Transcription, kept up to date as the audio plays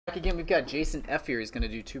Again, we've got Jason F here. He's going to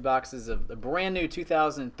do 2 boxes of the brand new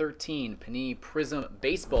 2013 Panini Prizm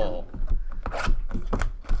Baseball. All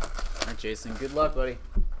right, Jason, good luck, buddy.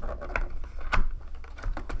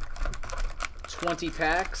 20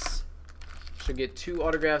 packs. Should get 2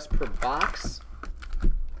 autographs per box.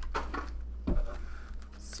 Let's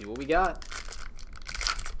see what we got.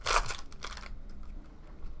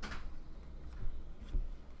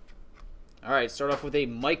 All right, start off with a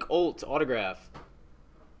Mike Olt autograph.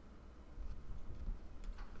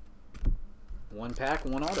 1 pack,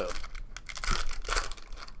 1 auto.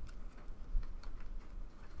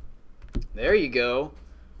 There you go.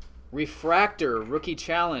 Refractor, rookie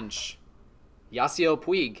challenge. Yasiel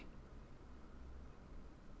Puig.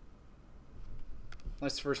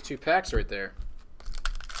 Nice first 2 packs right there.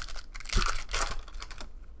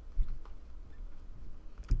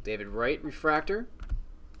 David Wright, refractor.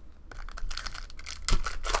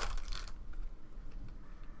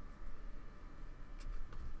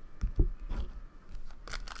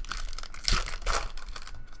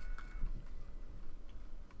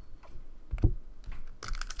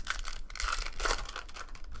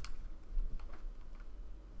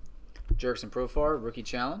 Jerkson Profar, rookie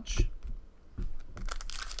challenge.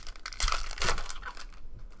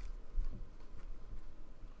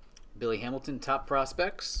 Billy Hamilton, top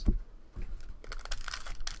prospects.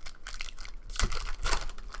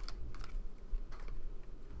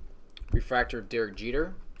 Refractor of Derek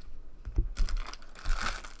Jeter.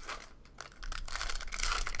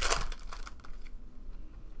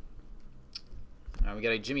 We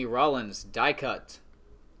got a Jimmy Rollins die cut.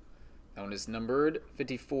 That one is numbered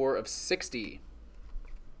 54 of 60.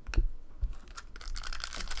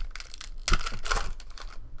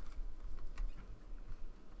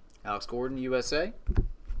 Alex Gordon, USA.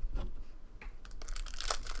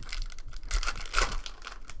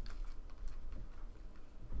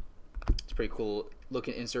 It's a pretty cool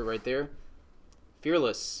looking insert right there.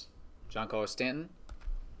 Fearless, Giancarlo Stanton.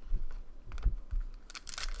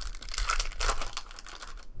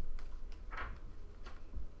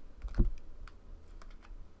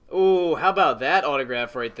 Oh, how about that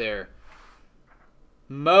autograph right there?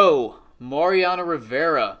 Mariano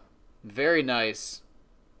Rivera. Very nice.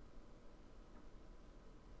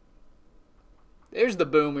 There's the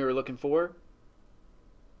boom we were looking for.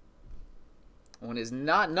 One is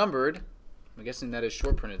not numbered. I'm guessing that is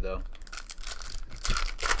short printed though.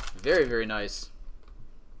 Very, very nice.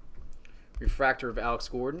 Refractor of Alex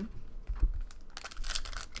Gordon.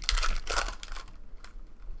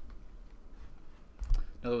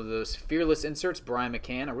 Another of those Fearless inserts, Brian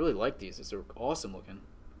McCann. I really like these. These are awesome looking.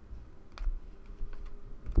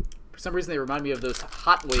 For some reason, they remind me of those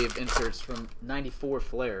Hot Wave inserts from '94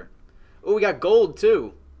 Flair. Oh, we got gold,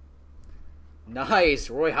 too.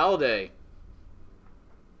 Nice. Roy Halladay.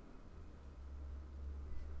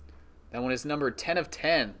 That one is numbered 10 of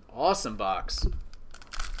 10. Awesome box.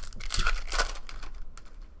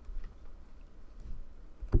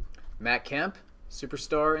 Matt Kemp,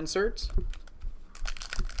 Superstar inserts.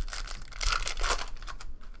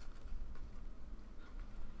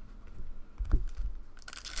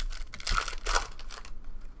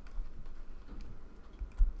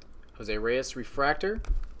 Jose Reyes, refractor.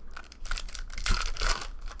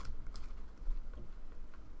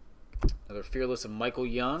 Another Fearless of Michael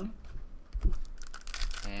Young.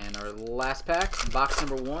 And our last pack, box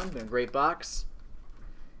number 1. Been a great box.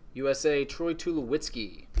 USA, Troy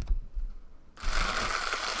Tulowitzki.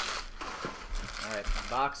 All right,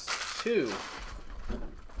 box 2.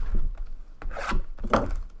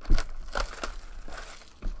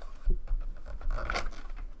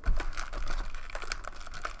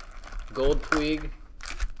 Gold Puig.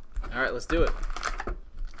 All right, let's do it.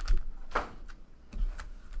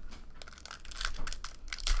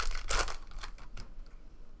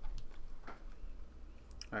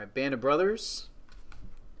 All right, Band of Brothers.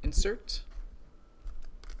 Insert.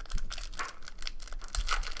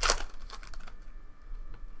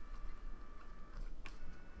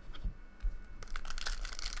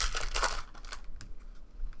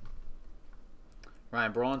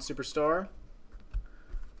 Ryan Braun, Superstar.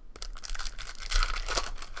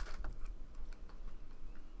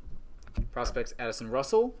 Prospects, Addison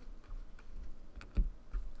Russell.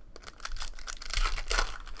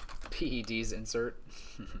 PED's insert.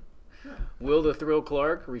 Will the Thrill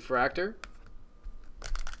Clark, refractor.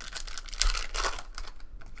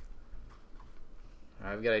 All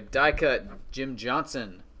right, we've got a die cut, Jim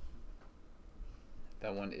Johnson.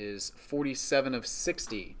 That one is 47 of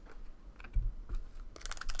 60.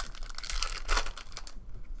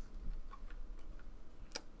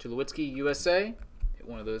 Tulowitzki, USA. Hit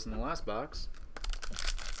one of those in the last box.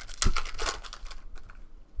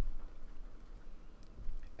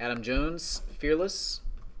 Adam Jones, Fearless.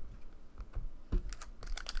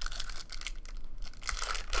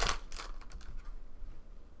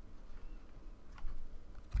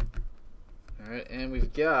 Alright, and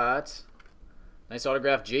we've got nice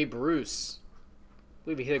autograph, Jay Bruce. I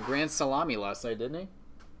believe he hit a grand salami last night, didn't he?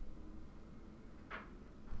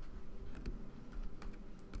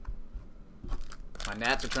 My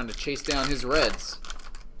Nats are trying to chase down his Reds.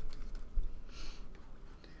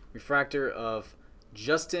 Refractor of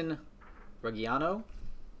Justin Ruggiano.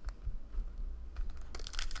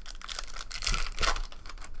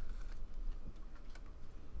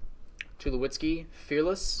 Tulowitzki,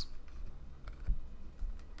 Fearless.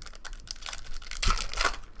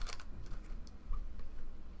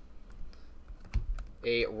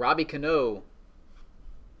 A Robbie Cano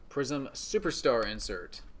Prizm Superstar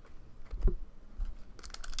insert.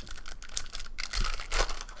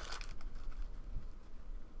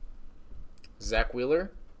 Zach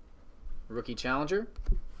Wheeler, Rookie Challenger.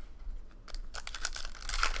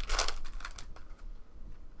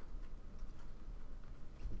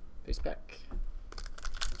 Base pack.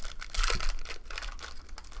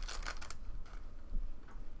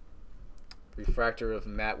 Refractor of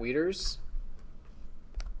Matt Wieters.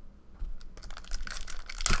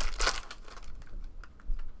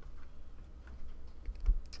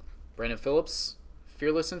 Brandon Phillips,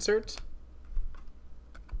 Fearless insert.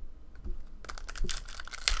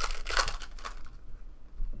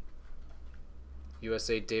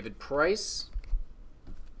 USA David Price.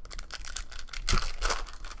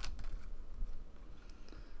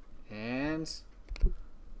 And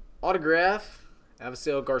autograph,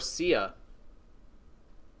 Avisail Garcia.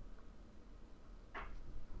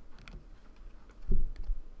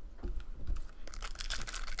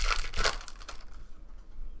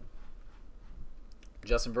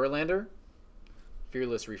 Justin Verlander,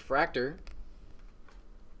 Fearless Refractor.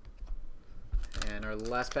 And our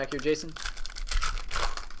last pack here, Jason.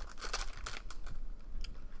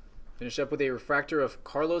 Finish up with a refractor of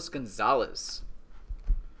Carlos Gonzalez.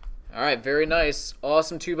 All right, very nice.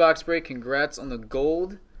 Awesome 2-box break. Congrats on the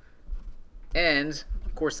gold. And,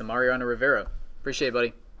 of course, the Mariano Rivera. Appreciate it,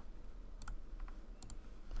 buddy.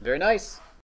 Very nice.